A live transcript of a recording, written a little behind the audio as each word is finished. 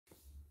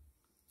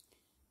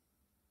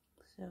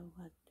So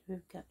what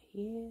we've got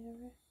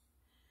here,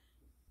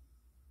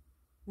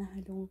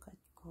 nahalungkat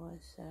ko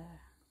sa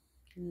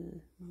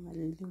mga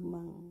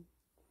lumang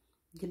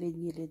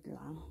gilid-gilid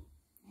lang.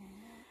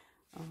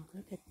 Oh,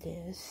 look at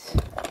this.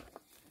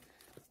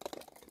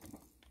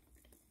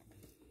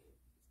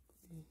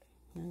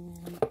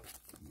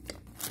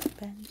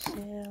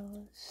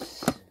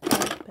 Pencils,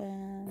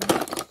 pens,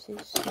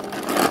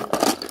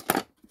 scissors,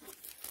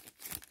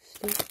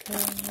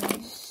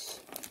 stickers,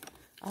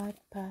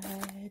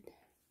 iPad.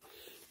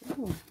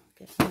 Oh,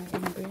 get my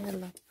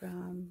umbrella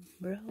from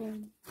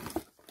Rome.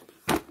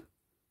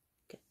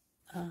 Get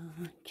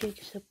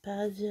jigsaw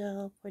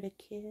puzzle for the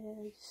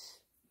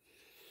kids.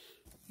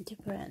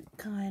 Different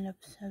kind of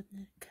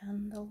scented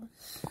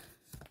candles.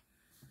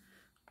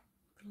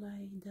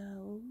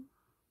 Play-Doh.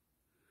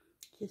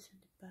 Just in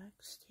the back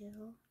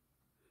still.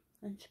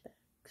 Lunch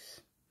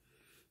bags.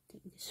 I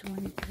think this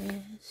one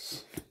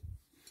is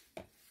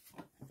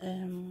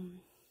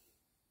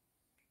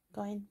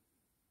coin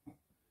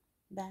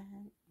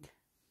bank.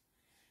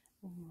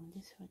 Oh,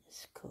 this one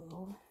is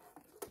cool.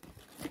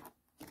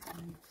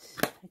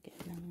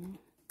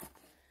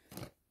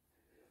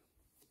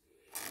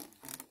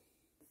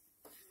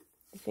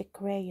 The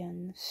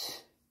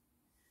crayons.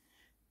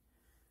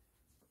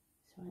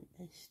 This one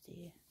is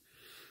the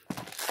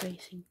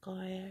racing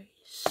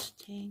cars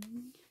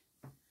thing.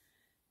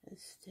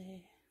 Is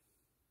the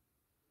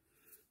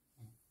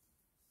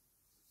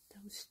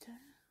toaster.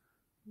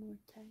 More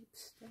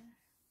types there.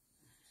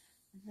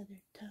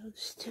 Another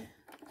toaster.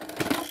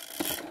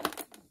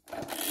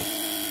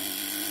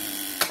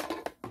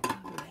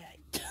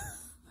 Alright.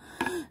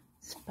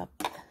 Let's pop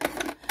it.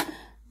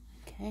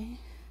 Okay.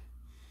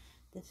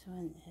 This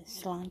one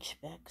is lunch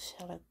bags.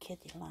 Hello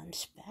Kitty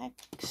lunch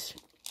bags.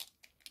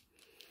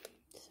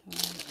 So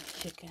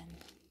you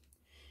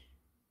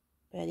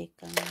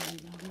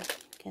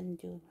can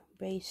do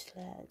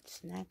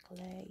bracelets,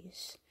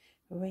 necklace,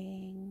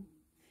 ring,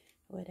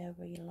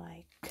 whatever you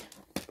like.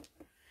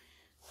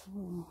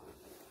 Oh.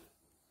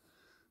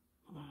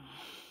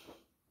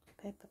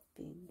 Peppa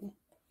Pig.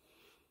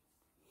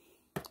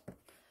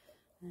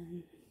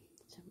 And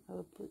some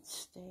old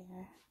boots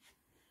there.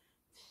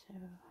 So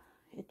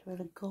it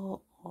will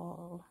go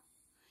all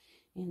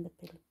in the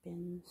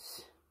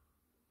Philippines.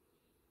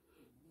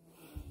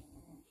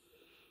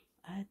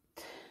 I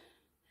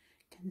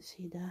can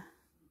see the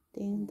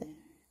thing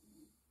there.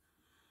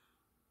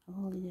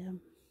 All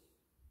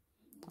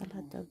a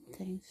lot of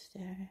things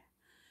there.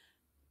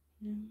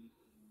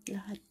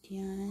 Lahat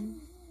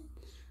yan.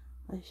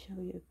 I'll show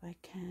you if I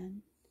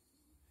can.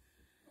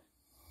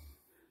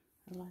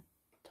 A lot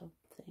of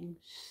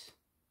things.